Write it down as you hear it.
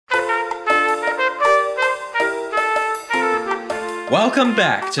Welcome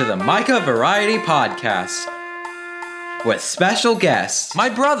back to the Micah Variety Podcast with special guest, my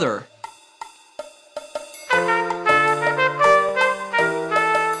brother.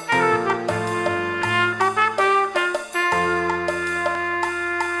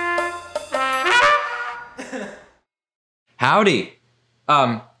 Howdy.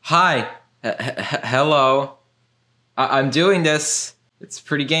 Hi. Hello. I'm doing this. It's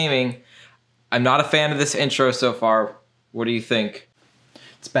pretty gaming. I'm not a fan of this intro so far. What do you think?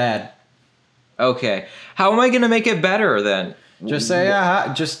 It's bad. Okay. How am I going to make it better then? Just say,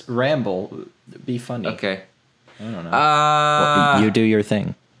 just ramble. Be funny. Okay. I don't know. Well, you do your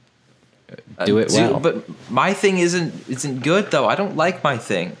thing. Do it well. But my thing isn't good though. I don't like my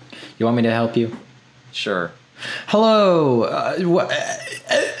thing. You want me to help you? Sure. Hello.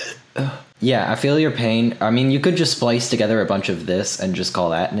 Yeah, I feel your pain. I mean, you could just splice together a bunch of this and just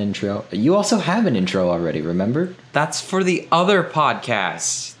call that an intro. You also have an intro already, remember? That's for the other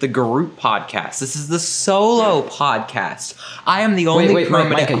podcast, the group podcast. This is the solo podcast. I am the only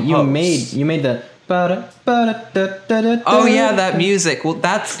permanent Micah, host. you made the Oh yeah, that music. Well,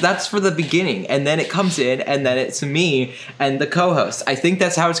 that's for the beginning, and then it comes in, and then it's me and the co-host. I think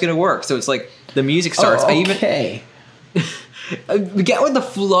that's how it's gonna work. So it's like the music starts. Oh, okay. Get with the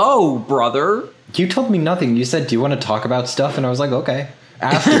flow, brother. You told me nothing. You said, "Do you want to talk about stuff?" And I was like, "Okay."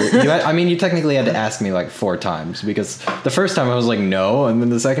 After you technically had to ask me like 4 times because the first time I was like, "No," and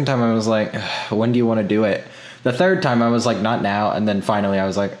then the second time I was like, "When do you want to do it?" The third time I was like, "Not now," and then finally I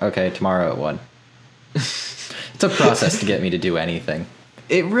was like, "Okay, tomorrow at 1." It's a process to get me to do anything.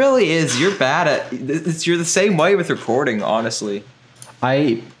 It really is. You're bad at. You're the same way with recording, honestly.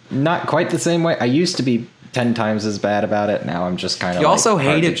 Not quite the same way. I used to be 10 times as bad about it. Now I'm just kind of. You also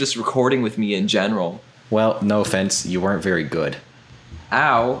hated just recording with me in general. Well, no offense, you weren't very good.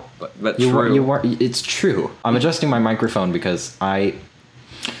 Ow, but you true. You weren't. It's true. I'm adjusting my microphone because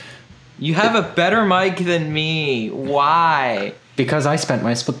You have a better mic than me. Why? Because I spent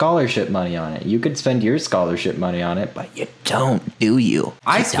my scholarship money on it. You could spend your scholarship money on it, but you don't, do you?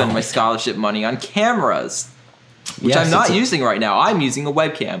 I spend my scholarship money on cameras, which I'm not using right now. I'm using a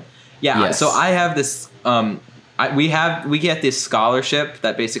webcam. Yeah, yes. So I have this. We get this scholarship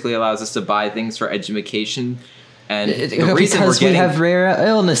that basically allows us to buy things for education, and the reason we're getting we have rare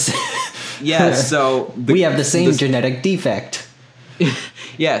illnesses. Yes, so we have the same genetic defect.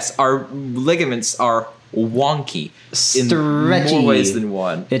 Yes, our ligaments are wonky stretchy. In more ways than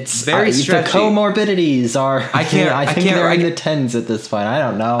one. It's very stretchy. The comorbidities are. I think they're in the 10s at this point. I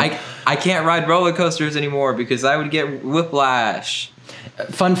don't know. I can't ride roller coasters anymore because I would get whiplash.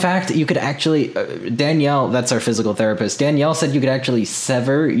 Fun fact: you could actually Danielle, that's our physical therapist. Danielle said you could actually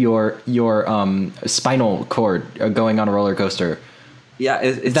sever your spinal cord going on a roller coaster. Yeah,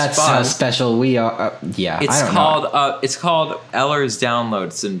 it's that's fun. How special we are. It's called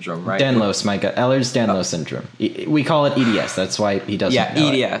Ehlers-Danlos syndrome, right? Danlos, Micah. Ehlers-Danlos syndrome. We call it EDS. That's why he doesn't. Yeah,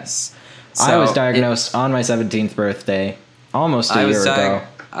 know EDS. So I was diagnosed on my 17th birthday, almost a year ago.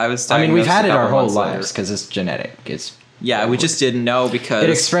 I was. I mean, we've had it our whole lives because it's genetic. We just didn't know because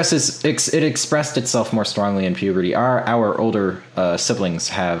it expressed itself more strongly in puberty. Our older siblings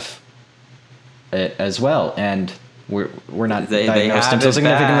have it as well, and we're not diagnosed until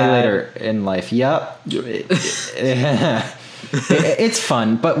significantly later in life. Yup. It's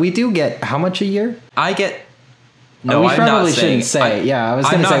fun, but we do get how much a year? I get. No, we probably shouldn't say. I was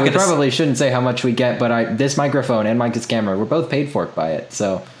going to say we probably shouldn't say how much we get, but this microphone and Micah's camera, we're both paid for it by it.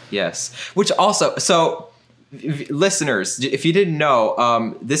 So yes, which also listeners, if you didn't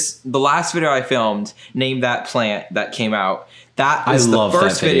know, the last video I filmed, Name That Plant, that came out. That was the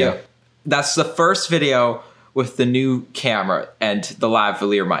first video. That's the first video with the new camera and the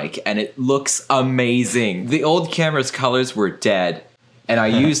lavalier mic, and it looks amazing. The old camera's colors were dead, and I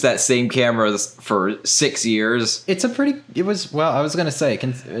used that same camera for 6 years. I was going to say,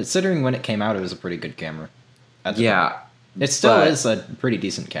 considering when it came out, it was a pretty good camera. Yeah. It still is a pretty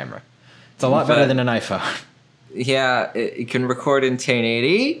decent camera. It's a lot better than an iPhone. Yeah, it can record in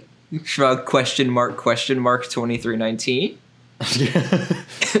 1080. Shrug ? 2319.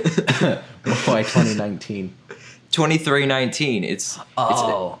 Why 2019? 2319. It's an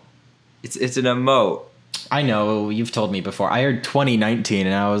emote. I know, you've told me before. I heard 2019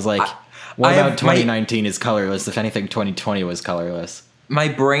 and I was like, what about 2019 is colorless? If anything, 2020 was colorless. My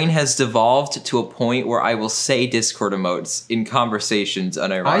brain has devolved to a point where I will say Discord emotes in conversations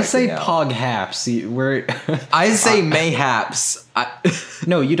unironically. I say poghaps. I say mayhaps.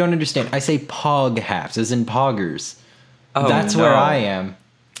 No, you don't understand. I say poghaps, as in poggers. Oh, that's where I am.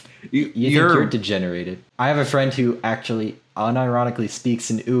 You think you're degenerated. I have a friend who actually unironically speaks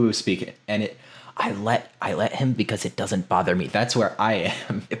in speak, and I let him because it doesn't bother me. That's where I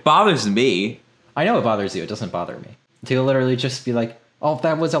am. It bothers me. I know it bothers you. It doesn't bother me. He'll literally just be like, "Oh,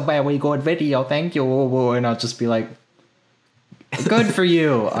 that was a very good video. Thank you." And I'll just be like, "Good for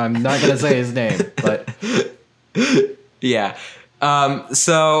you." I'm not gonna say his name, but yeah.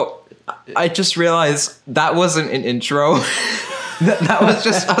 So I just realized that wasn't an intro. that was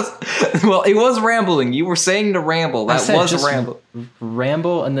just us. Well, it was rambling. You were saying to ramble. That was ramble.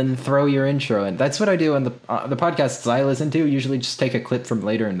 Ramble and then throw your intro in. That's what I do on the podcasts I listen to. Usually just take a clip from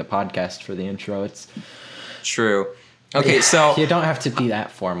later in the podcast for the intro. It's true. Okay, so you don't have to be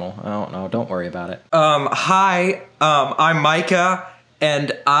that formal. I don't know. Don't worry about it. Hi, I'm Micah,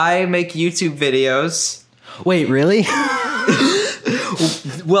 and I make YouTube videos. Wait, really?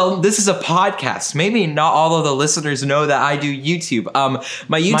 Well, this is a podcast. Maybe not all of the listeners know that I do YouTube.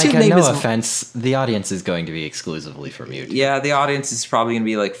 My YouTube Micah, name is... no offense, the audience is going to be exclusively from YouTube. Yeah, the audience is probably going to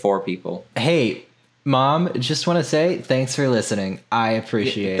be like 4 people. Hey, Mom, just want to say thanks for listening. I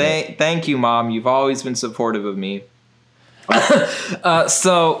appreciate it. Thank you, Mom. You've always been supportive of me.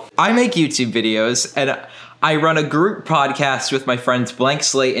 So I make YouTube videos, and I run a group podcast with my friends Blank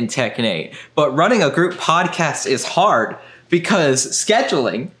Slate and Tech Nate. But running a group podcast is hard because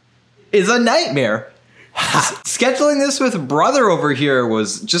scheduling is a nightmare. Scheduling this with brother over here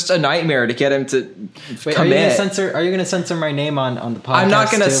was just a nightmare to get him to commit. Are you going to censor my name on the podcast? I'm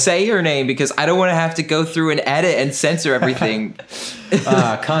not going to say your name because I don't want to have to go through and edit and censor everything.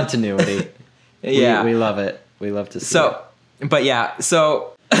 Continuity. Yeah. We love it. We love to see it. But yeah,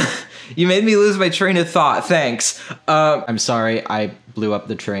 so you made me lose my train of thought. Thanks. I'm sorry. I blew up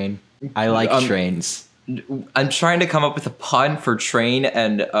the train. I like trains. I'm trying to come up with a pun for train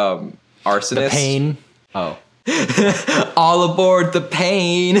and arsonist. The pain. Oh. All aboard the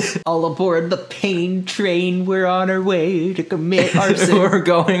pain. All aboard the pain train. We're on our way to commit arson. We're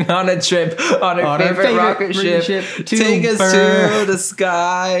going on a trip on our favorite rocket ship. Take us to the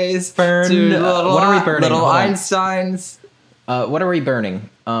skies. Burn. What are we burning? Little Einsteins. What are we burning?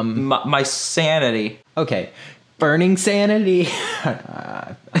 My sanity. Okay. Burning sanity.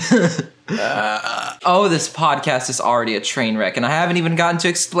 This podcast is already a train wreck, and I haven't even gotten to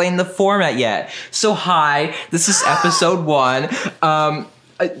explain the format yet. So hi, this is episode 1. I'm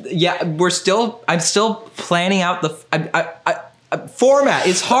still planning out the format.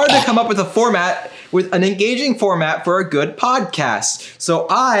 It's hard to come up with a format, with an engaging format for a good podcast. So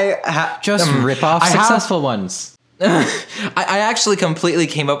just rip off successful ones. I actually completely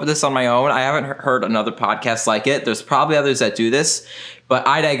came up with this on my own. I haven't heard another podcast like it. There's probably others that do this, but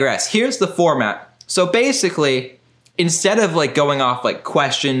I digress. Here's the format. So basically, instead of like going off like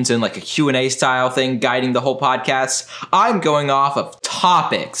questions and like a Q&A style thing guiding the whole podcast, I'm going off of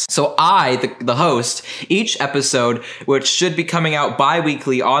topics. So I, the host, each episode, which should be coming out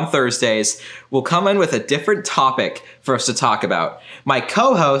bi-weekly on Thursdays, will come in with a different topic for us to talk about. My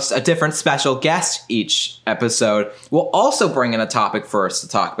co-host, a different special guest each episode, will also bring in a topic for us to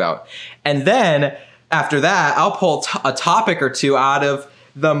talk about. And then after that, I'll pull a topic or two out of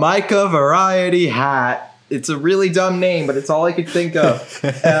the Micah Variety Hat. It's a really dumb name, but it's all I could think of.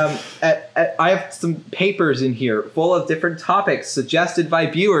 I have some papers in here full of different topics suggested by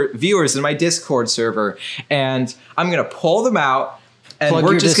viewers in my Discord server. And I'm going to pull them out. And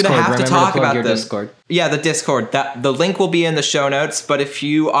we're just going to have to talk about them. Discord. Yeah, the Discord. The link will be in the show notes. But if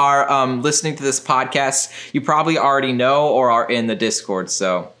you are listening to this podcast, you probably already know or are in the Discord.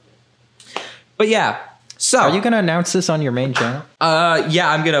 So, but yeah. So, are you going to announce this on your main channel?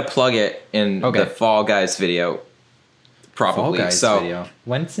 Yeah, I'm going to plug it in the Fall Guys video. Probably. Fall Guys video.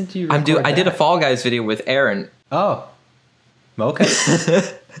 When did you record I did a Fall Guys video with Aaron. Oh. Okay.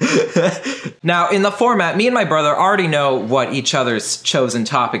 Now, in the format, me and my brother already know what each other's chosen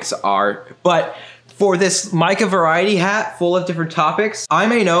topics are, but for this Micah Variety Hat full of different topics, I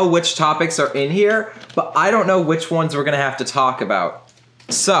may know which topics are in here, but I don't know which ones we're going to have to talk about.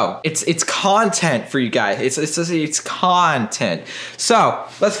 So, it's content for you guys. It's content. So,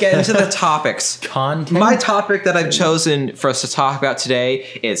 let's get into the topics. Content? My topic that I've chosen for us to talk about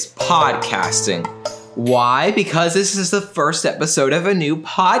today is podcasting. Why? Because this is the first episode of a new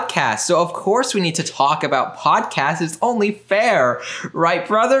podcast. So, of course, we need to talk about podcasts. It's only fair. Right,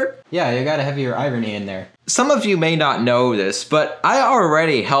 brother? Yeah, you gotta have your irony in there. Some of you may not know this, but I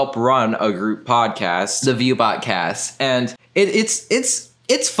already help run a group podcast, the ViewBotcast, and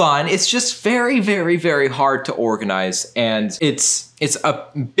it's fun. It's just very, very, very hard to organize, and it's a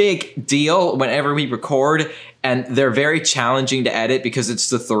big deal whenever we record, and they're very challenging to edit because it's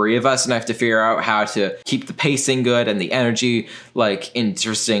the 3 of us, and I have to figure out how to keep the pacing good and the energy like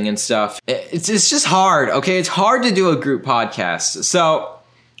interesting and stuff. It's just hard. Okay, it's hard to do a group podcast. So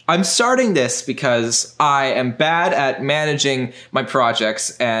I'm starting this because I am bad at managing my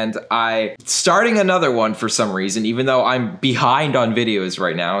projects, and I starting another one for some reason, even though I'm behind on videos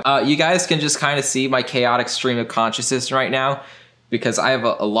right now. You guys can just kind of see my chaotic stream of consciousness right now, because I have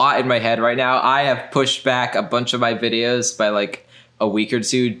a lot in my head right now. I have pushed back a bunch of my videos by like a week or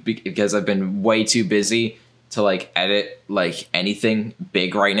two because I've been way too busy to like edit like anything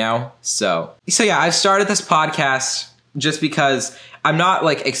big right now. So yeah, I've started this podcast just because I'm not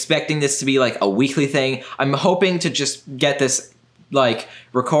like expecting this to be like a weekly thing. I'm hoping to just get this like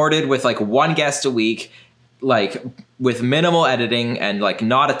recorded with like one guest a week, like with minimal editing and like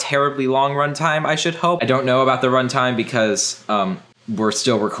not a terribly long runtime, I should hope. I don't know about the runtime because we're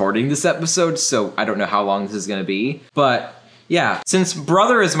still recording this episode, so I don't know how long this is going to be. But yeah, since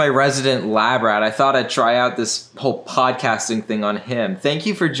brother is my resident lab rat, I thought I'd try out this whole podcasting thing on him. Thank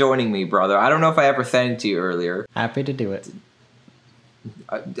you for joining me, brother. I don't know if I ever thanked you earlier. Happy to do it.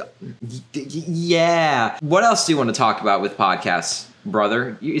 Yeah. What else do you want to talk about with podcasts,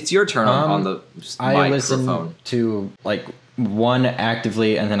 brother? It's your turn on the I microphone. listen to like one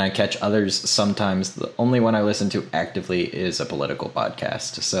actively, and then I catch others sometimes. The only one I listen to actively is a political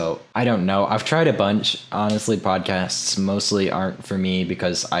podcast. So I don't know. I've tried a bunch. Honestly, podcasts mostly aren't for me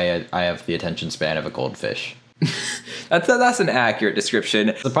because I have the attention span of a goldfish. That's an accurate description.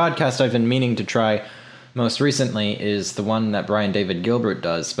 The podcast I've been meaning to try most recently is the one that Brian David Gilbert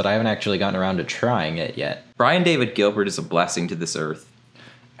does, but I haven't actually gotten around to trying it yet. Brian David Gilbert is a blessing to this earth.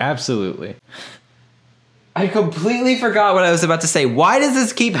 Absolutely. I completely forgot what I was about to say. Why does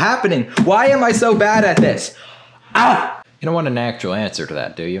this keep happening? Why am I so bad at this? Ah! You don't want an actual answer to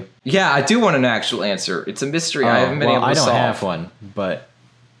that, do you? Yeah, I do want an actual answer. It's a mystery I haven't been able to solve. I don't have one, but...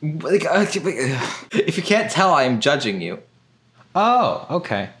 If you can't tell, I am judging you. Oh,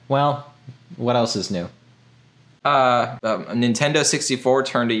 okay. Well, what else is new? Nintendo 64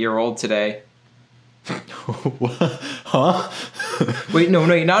 turned a year old today. Huh? Wait, no,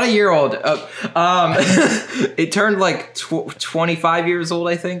 not a year old. It turned like 25 years old,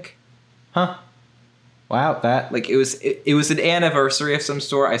 I think. Huh? Wow, that like it was an anniversary of some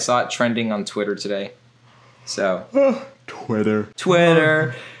sort. I saw it trending on Twitter today. So Twitter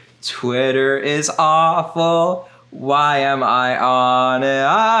is awful. Why am I on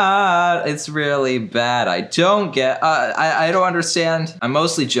it? It's really bad. I don't get... I don't understand. I'm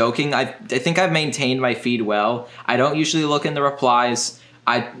mostly joking. I think I've maintained my feed well. I don't usually look in the replies.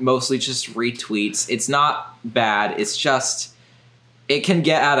 I mostly just retweets. It's not bad. It's just... It can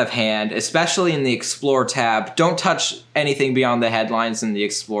get out of hand, especially in the Explore tab. Don't touch anything beyond the headlines in the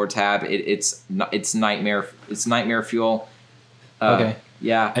Explore tab. It's nightmare. It's nightmare fuel. Okay.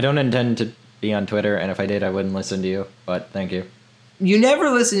 Yeah. I don't intend to be on Twitter, and if I did, I wouldn't listen to you, but thank you. You never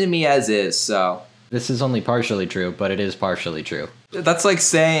listen to me as is, so... This is only partially true, but it is partially true. That's like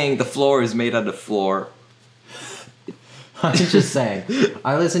saying the floor is made out of floor. I'm just saying.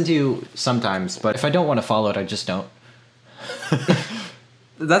 I listen to you sometimes, but if I don't want to follow it, I just don't.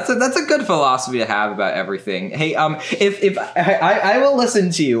 That's a good philosophy to have about everything. Hey, if I will listen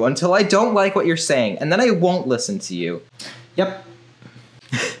to you until I don't like what you're saying, and then I won't listen to you. Yep.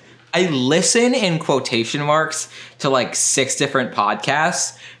 I listen in quotation marks to like 6 different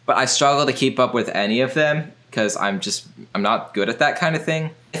podcasts, but I struggle to keep up with any of them because I'm not good at that kind of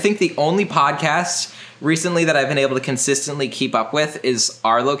thing. I think the only podcast recently that I've been able to consistently keep up with is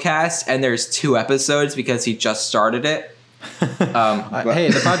Arlocast, and there's 2 episodes because he just started it. Hey,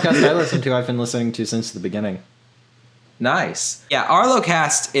 the podcast I listen to, I've been listening to since the beginning. Nice. Yeah,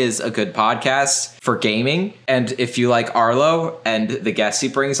 Arlocast is a good podcast for gaming, and if you like Arlo and the guests he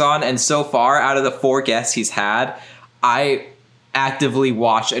brings on, and so far, out of the 4 guests he's had, I actively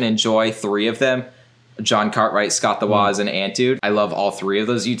watch and enjoy 3 of them. John Cartwright, Scott the Woz, and Antude. I love all 3 of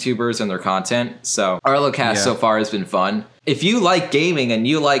those YouTubers and their content, so Arlocast so far has been fun. If you like gaming and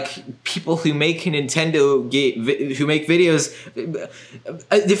you like people who make who make videos,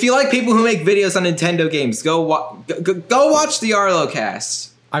 if you like people who make videos on Nintendo games, go watch the Arlocast.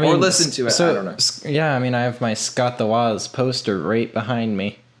 Or listen to it. I don't know. Yeah, I mean, I have my Scott the Woz poster right behind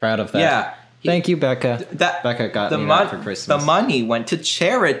me. Proud of that. Yeah. Thank you, Becca. Becca got me that for Christmas. The money went to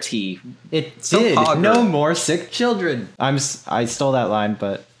charity. It did. No more sick children. I stole that line,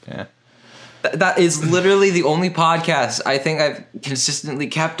 but yeah. That is literally the only podcast I think I've consistently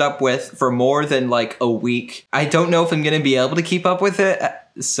kept up with for more than like a week. I don't know if I'm going to be able to keep up with it.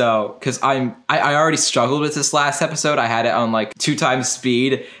 So, because I already struggled with this last episode. I had it on like 2 times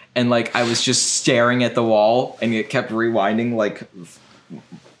speed, and like I was just staring at the wall, and it kept rewinding. Like,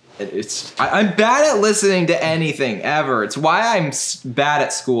 I'm bad at listening to anything ever. It's why I'm bad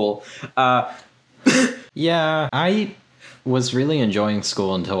at school. Yeah, was really enjoying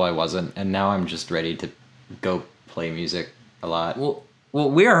school until I wasn't, and now I'm just ready to go play music a lot. Well,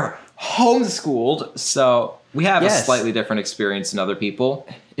 we are homeschooled, so we have a slightly different experience than other people.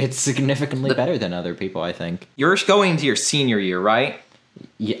 It's significantly better than other people, I think. You're going to your senior year, right?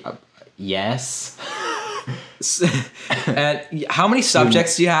 Yeah. Yes. And how many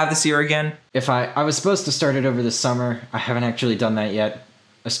subjects do you have this year again? If I was supposed to start it over the summer, I haven't actually done that yet.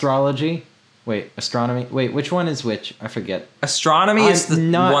 Astronomy. Wait, which one is which? I forget. Astronomy is the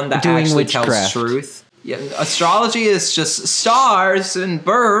one that actually tells truth. Yeah, astrology is just stars and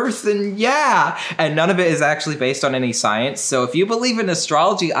birth and and none of it is actually based on any science. So if you believe in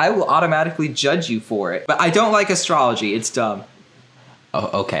astrology, I will automatically judge you for it. But I don't like astrology. It's dumb.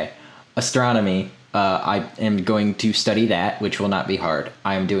 Oh, okay. Astronomy. I am going to study that, which will not be hard.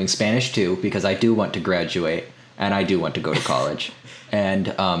 I am doing Spanish too because I do want to graduate and I do want to go to college.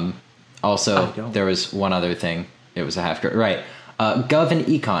 And also there was one other thing. It was a half grade, right? Gov and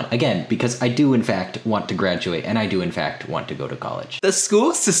Econ, again, because I do in fact want to graduate and I do in fact want to go to college. The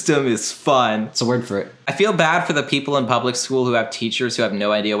school system is fun. It's a word for it. I feel bad for the people in public school who have teachers who have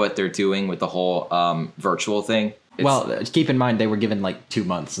no idea what they're doing with the whole virtual thing. Well, keep in mind they were given like 2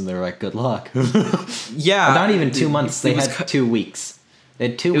 months and they were like, good luck. Yeah. Not even 2 months. They had 2 weeks. They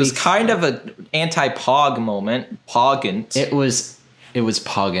had 2 weeks. It was kind of an anti-pog moment. Poggant. It was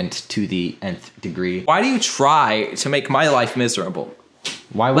poggant to the nth degree. Why do you try to make my life miserable?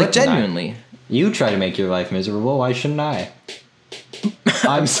 Why would genuinely? You try to make your life miserable. Why shouldn't I?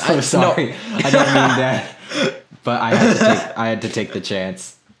 I'm so sorry. No. I don't mean that. But I had to take the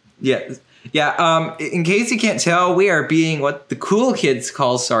chance. Yeah. Yeah, in case you can't tell, we are being what the cool kids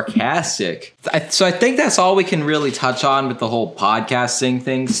call sarcastic. So I think that's all we can really touch on with the whole podcasting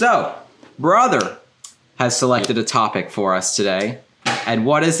thing. So, brother has selected a topic for us today. And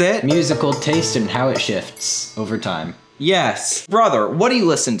what is it? Musical taste and how it shifts over time. Yes. Brother, what do you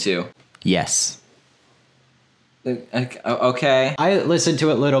listen to? Yes. Okay. I listen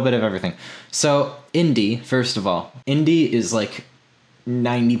to a little bit of everything. So, indie, first of all. Indie is like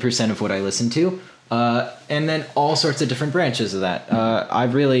 90% of what I listen to. And then all sorts of different branches of that. I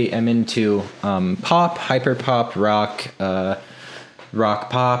really am into pop, hyper pop, rock, rock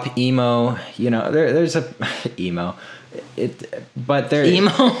pop, emo. You know, there's a emo. But there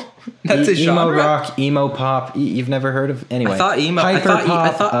emo. That's a genre. Emo rock, emo pop. You've never heard of anyway. I thought emo. Hyper pop. I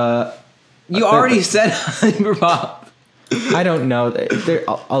thought you already said hyper pop. I don't know. There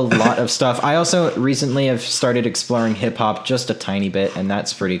a lot of stuff. I also recently have started exploring hip hop just a tiny bit, and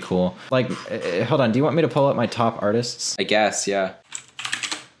that's pretty cool. Like, hold on. Do you want me to pull up my top artists? I guess, yeah.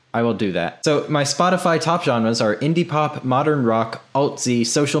 I will do that. So my Spotify top genres are indie pop, modern rock, alt-Z,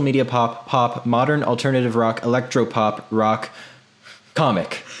 social media pop, pop, modern alternative rock, electro pop, rock,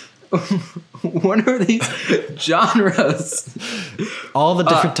 comic. What are these genres? All the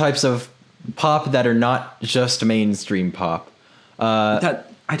different types of pop that are not just mainstream pop.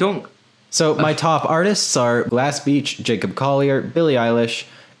 That I don't. So my top artists are Glass Beach, Jacob Collier, Billie Eilish,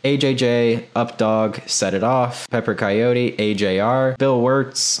 AJJ, Updog, Set It Off, Pepper Coyote, AJR, Bill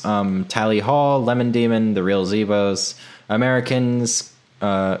Wirtz, Tally Hall, Lemon Demon, The Real Zebos, Americans,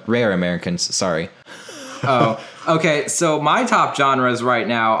 Rare Americans, sorry. Oh, okay. So my top genres right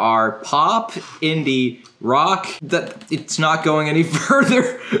now are pop, indie, rock. That it's not going any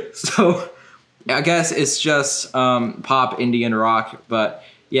further. So I guess it's just pop, indie, and rock. But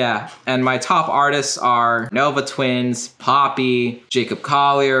yeah, and my top artists are Nova Twins, Poppy, Jacob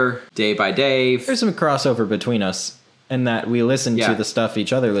Collier, Day by Dave. There's some crossover between us in that we listen to the stuff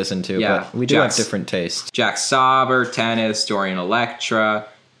each other listen to, but we do have different tastes. Jack Sauber, Tennis, Dorian Electra.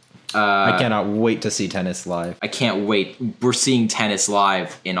 I cannot wait to see Tennis live. I can't wait. We're seeing Tennis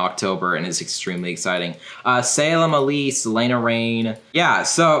live in October, and it's extremely exciting. Salem Elise, Elena Rain. Yeah,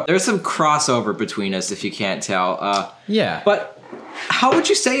 so there's some crossover between us, if you can't tell. Yeah. But how would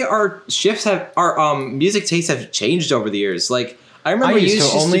you say our music tastes have changed over the years? Like, I remember I used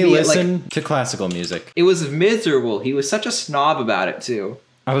to only listen like, to classical music. It was miserable. He was such a snob about it, too.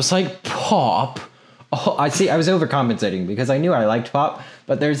 I was like, pop? Oh, I was overcompensating because I knew I liked pop,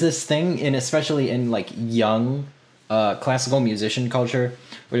 but there's this thing, especially in like young classical musician culture,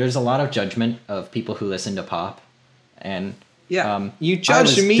 where there's a lot of judgment of people who listen to pop, and you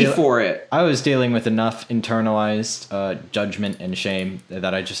judged me for it. I was dealing with enough internalized judgment and shame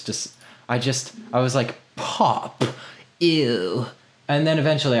that I was like, pop, ew, and then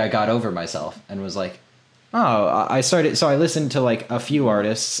eventually I got over myself and was like, Oh, I started. So I listened to like a few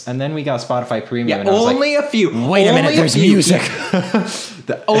artists, and then we got Spotify Premium. Yeah, and I was only like, a few. Wait a minute, there's music.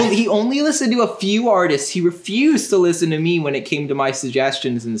 He only listened to a few artists. He refused to listen to me when it came to my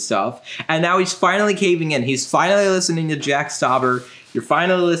suggestions and stuff. And now he's finally caving in. He's finally listening to Jack Stauber. You're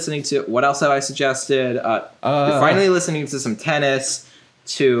finally listening to, what else have I suggested? You're finally listening to some Tennis.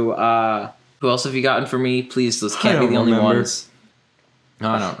 To who else have you gotten for me? Please, those can't be the only ones.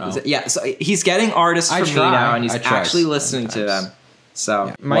 I don't know. Yeah, so he's getting artists from me now, and he's actually listening to them. So,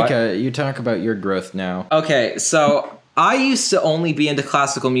 yeah. Micah, you talk about your growth now. Okay, so I used to only be into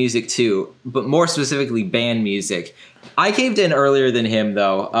classical music too, but more specifically band music. I caved in earlier than him,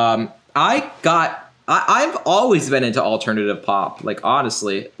 though. I've always been into alternative pop. Like,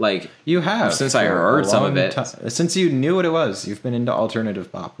 honestly, like, you have since I heard some of it. Since you knew what it was, you've been into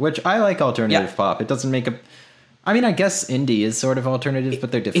alternative pop, which I like. Alternative pop. It doesn't make a. I mean, I guess indie is sort of alternative,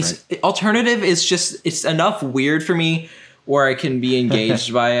 but they're different. Alternative is just, it's enough weird for me where I can be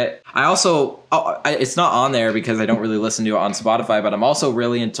engaged by it. I also, it's not on there because I don't really listen to it on Spotify, but I'm also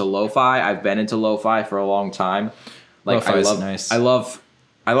really into lo-fi. I've been into lo-fi for a long time. Like, nice. I love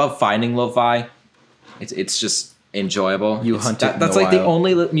finding lo-fi. It's just enjoyable. That's like the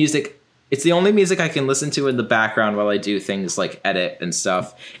only music. It's the only music I can listen to in the background while I do things like edit and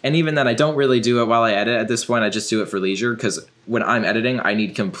stuff. And even then, I don't really do it while I edit at this point. I just do it for leisure because when I'm editing, I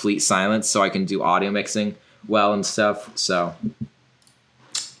need complete silence so I can do audio mixing well and stuff. So,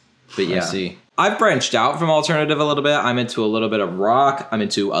 but yeah. I see. I've branched out from alternative a little bit. I'm into a little bit of rock. I'm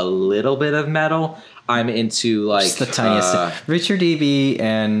into a little bit of metal. I'm into like just the tiniest. Richard E.B.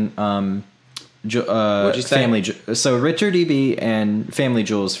 and what'd you say? So Richard E.B. and Family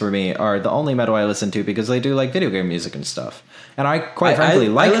Jewels for me are the only metal I listen to because they do like video game music and stuff. And I quite frankly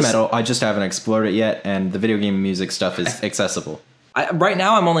like metal. I just haven't explored it yet, and the video game music stuff is accessible. Right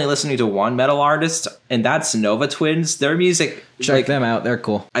now, I'm only listening to one metal artist, and that's Nova Twins. Their music, check them out. They're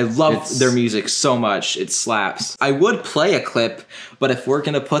cool. I love their music so much. It slaps. I would play a clip, but if we're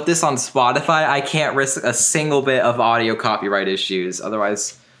going to put this on Spotify, I can't risk a single bit of audio copyright issues.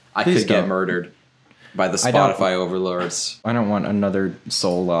 Otherwise, I could get murdered by the Spotify overlords. I don't want another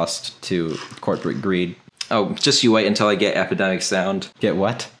soul lost to corporate greed. Oh, just you wait until I get Epidemic Sound. Get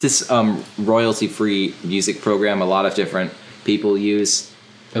what? This royalty-free music program a lot of different people use.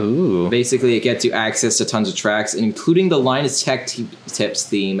 Ooh. Basically, it gets you access to tons of tracks, including the Linus Tech Tips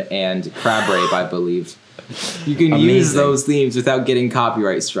theme and Crab Rave, I believe. You can use those themes without getting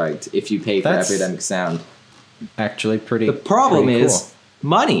copyright striked if you pay for Epidemic Sound. Actually, pretty. The problem is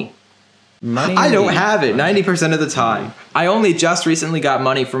money. I don't have it 90% of the time. I only just recently got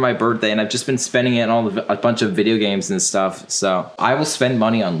money for my birthday, and I've just been spending it on a bunch of video games and stuff. So I will spend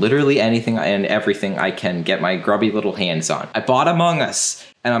money on literally anything and everything I can get my grubby little hands on. I bought Among Us,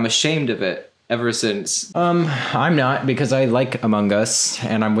 and I'm ashamed of it ever since. I'm not, because I like Among Us,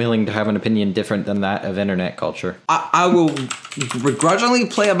 and I'm willing to have an opinion different than that of internet culture. I will begrudgingly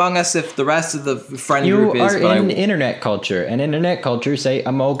play Among Us if the rest of the friend group is. You are in internet culture, and internet culture say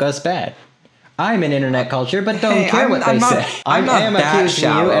Among Us bad. I'm in internet culture, but don't care what they say. I am accusing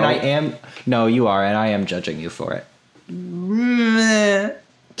you, and I am... No, you are, and I am judging you for it.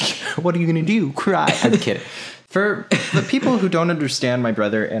 What are you going to do? Cry? I'm kidding. For the people who don't understand my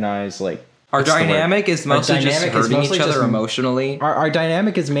brother and I's, like... Our dynamic is mostly just hurting each other emotionally. Our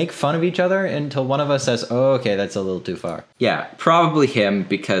dynamic is make fun of each other until one of us says, oh, okay, that's a little too far. Yeah, probably him,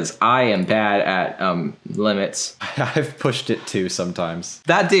 because I am bad at limits. I've pushed it too sometimes.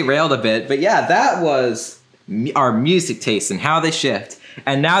 That derailed a bit, but yeah, that was our music tastes and how they shift.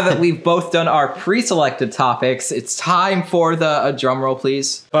 And now that we've both done our pre-selected topics, it's time for the drum roll,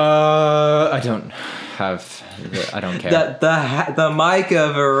 please. I don't care. The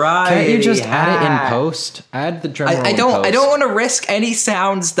Micah variety. Can't you just add it in post? Add the drum roll in post. I don't want to risk any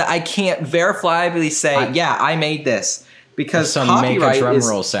sounds that I can't verifiably say, I made this. Because copyright make a drum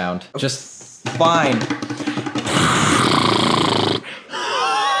roll sound. Just fine.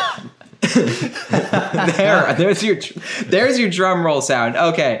 There's your drum roll sound.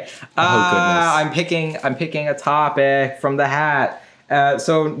 Okay. I'm picking a topic from the hat.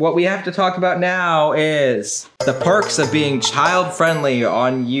 So what we have to talk about now is the perks of being child-friendly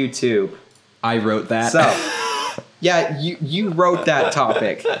on YouTube. I wrote that. So, yeah, you wrote that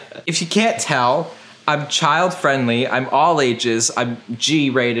topic. If you can't tell, I'm child-friendly. I'm all ages. I'm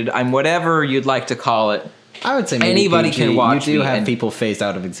G-rated. I'm whatever you'd like to call it. I would say maybe anybody PG. can watch. You do have people phased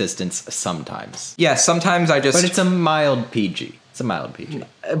out of existence sometimes. Yeah, sometimes I just... But it's a mild PG. It's a mild PG.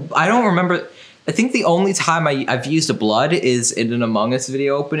 I don't remember... I think the only time I've used a blood is in an Among Us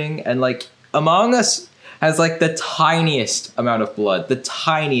video opening, and like Among Us, has like the tiniest amount of blood. The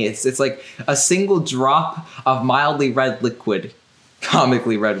tiniest. It's like a single drop of mildly red liquid.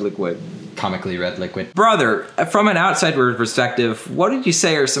 Comically red liquid. Comically red liquid. Brother, from an outsider perspective, what did you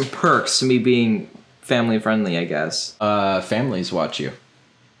say are some perks to me being family friendly, I guess? Families watch you.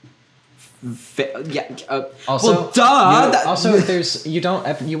 Also, well, duh. Also,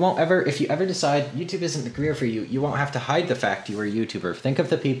 you won't ever, if you ever decide YouTube isn't the career for you, you won't have to hide the fact you were a YouTuber. Think of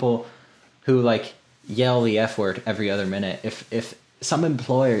the people who like yell the F word every other minute. If some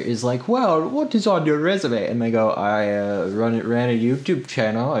employer is like, well, what is on your resume? And they go, I ran a YouTube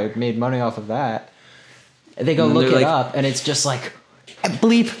channel. I made money off of that. And they go look it up, and it's just like,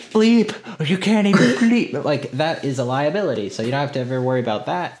 bleep, bleep. You can't even bleep. But like, that is a liability, so you don't have to ever worry about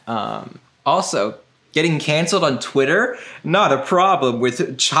that. Also, getting canceled on Twitter, not a problem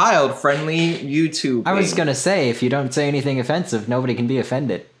with child-friendly YouTube. I was gonna say, if you don't say anything offensive, nobody can be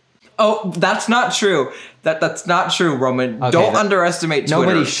offended. Oh, that's not true. That's not true, Roman. Okay, don't underestimate Twitter.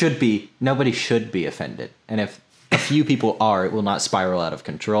 Nobody should be offended. And if a few people are, it will not spiral out of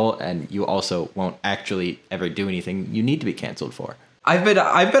control, and you also won't actually ever do anything you need to be canceled for. I've been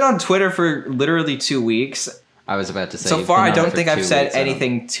on Twitter for literally 2 weeks. I was about to say. So far, I don't think I've said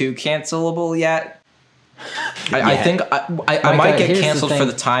anything too cancelable yet. I think I might get canceled for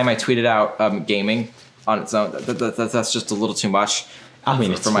the time I tweeted out gaming on its own. That's just a little too much. I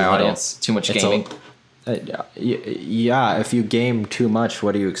mean, for my audience, too much gaming. Yeah, if you game too much,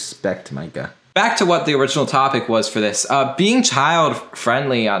 what do you expect, Micah? Back to what the original topic was for this. Being child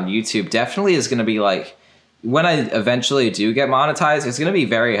friendly on YouTube definitely is going to be like, when I eventually do get monetized, it's going to be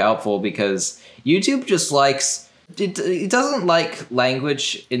very helpful because YouTube just likes, it doesn't like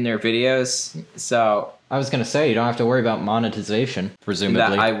language in their videos. So I was going to say, you don't have to worry about monetization,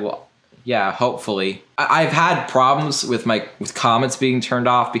 presumably. That I will. Yeah, hopefully. I've had problems with comments being turned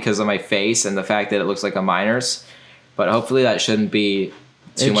off because of my face and the fact that it looks like a minor's, but hopefully that shouldn't be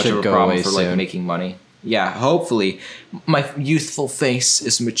too much of a problem for like making money. Yeah, hopefully my youthful face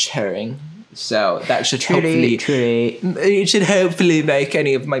is maturing, so that should hopefully make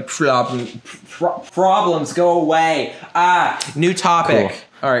any of my problems go away. New topic. Cool.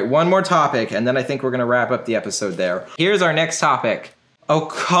 All right, one more topic, and then I think we're gonna wrap up the episode there. Here's our next topic. Oh,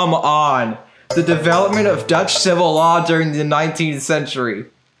 come on. The development of Dutch civil law during the 19th century.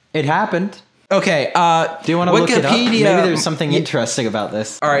 It happened. Okay, do you want to look it up? Maybe there's something interesting about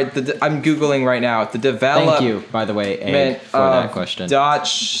this. All right, I'm Googling right now. The development... Thank you, by the way, Abe, for that question.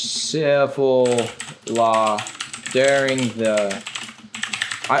 Dutch civil law during the...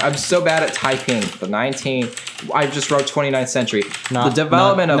 I'm so bad at typing. The 19th... I just wrote 29th century. The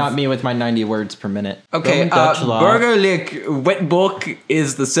development of... Not me with my 90 words per minute. Okay, Burgerlijk Wetboek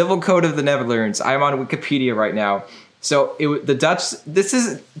is the civil code of the Netherlands. I'm on Wikipedia right now. So the Dutch... This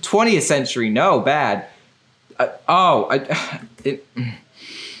is 20th century. No, bad.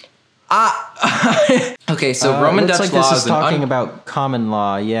 Okay, so Roman Dutch like law this is talking about common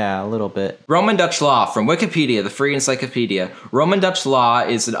law. Yeah, a little bit. Roman Dutch law from Wikipedia, the free encyclopedia. Roman Dutch law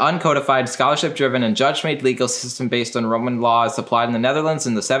is an uncodified, scholarship-driven, and judge-made legal system based on Roman laws applied in the Netherlands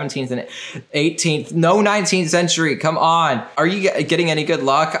in the 17th and 18th, no 19th century. Come on. Are you getting any good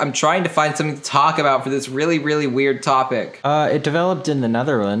luck? I'm trying to find something to talk about for this really, really weird topic. It developed in the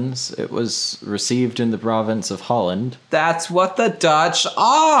Netherlands. It was received in the province of Holland. That's what the Dutch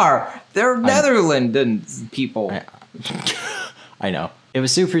are. They're Netherlands people. I know. It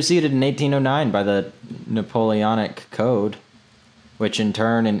was superseded in 1809 by the Napoleonic Code, which in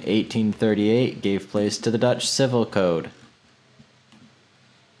turn in 1838 gave place to the Dutch Civil Code.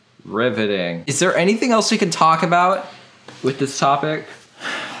 Riveting. Is there anything else we can talk about with this topic?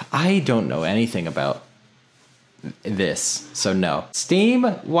 I don't know anything about this, so no. Steam?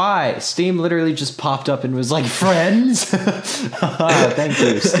 Why? Steam literally just popped up and was like, friends? Thank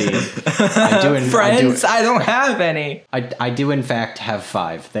you, Steam. Friends? I don't have any. I do in fact have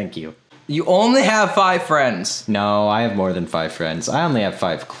 5, thank you. You only have 5 friends. No, I have more than 5 friends. I only have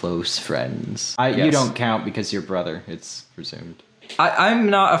 5 close friends. Yes. You don't count because you're brother, it's presumed. I'm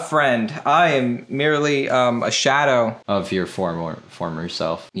not a friend. I am merely a shadow of your former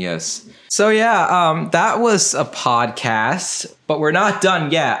self. Yes. So yeah, that was a podcast, but we're not done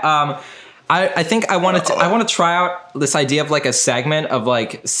yet. I think I want to try out this idea of like a segment of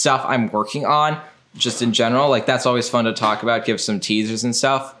like stuff I'm working on, just in general. Like that's always fun to talk about. Give some teasers and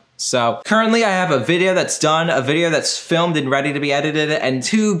stuff. So currently I have a video that's done, a video that's filmed and ready to be edited, and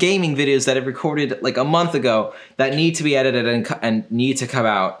 2 gaming videos that I recorded like a month ago that need to be edited and need to come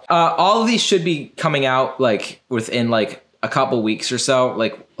out. All of these should be coming out like within like a couple weeks or so,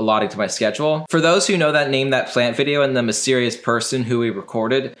 like allotting to my schedule. For those who know that Name That Plant video and the mysterious person who we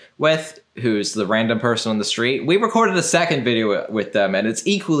recorded with, who's the random person on the street. We recorded a second video with them, and it's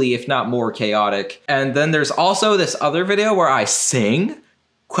equally, if not more, chaotic. And then there's also this other video where I sing, ...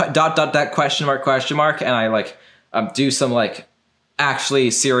 question mark, and I like do some like actually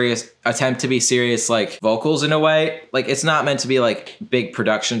serious, attempt to be serious like vocals in a way. Like it's not meant to be like big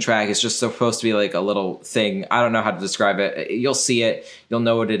production track. It's just supposed to be like a little thing. I don't know how to describe it. You'll see it. You'll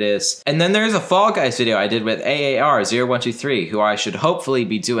know what it is. And then there's a Fall Guys video I did with AAR0123, who I should hopefully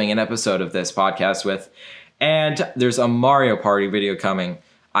be doing an episode of this podcast with. And there's a Mario Party video coming.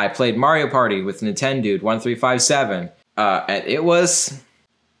 I played Mario Party with Nintendude1357. And it was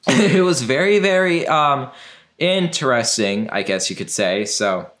very, very interesting, I guess you could say.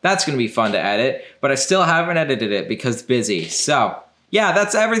 So that's going to be fun to edit, but I still haven't edited it because busy. So yeah,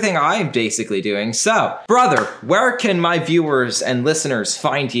 that's everything I'm basically doing. So brother, where can my viewers and listeners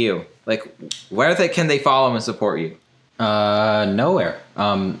find you? Like where can they follow and support you? Nowhere.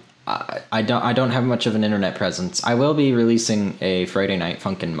 I don't have much of an internet presence. I will be releasing a Friday Night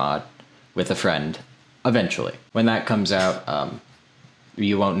Funkin' mod with a friend eventually. When that comes out,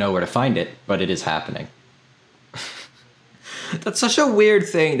 you won't know where to find it, but it is happening. That's such a weird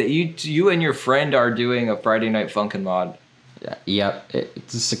thing that you and your friend are doing a Friday Night Funkin' mod. Yep,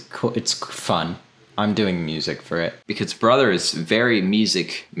 it's fun. I'm doing music for it. Because brother is very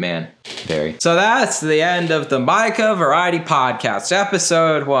music man. Very. So that's the end of the Micah Variety Podcast,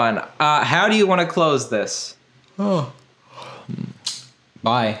 episode 1. How do you want to close this? Oh.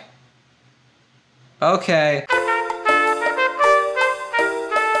 Bye. Okay.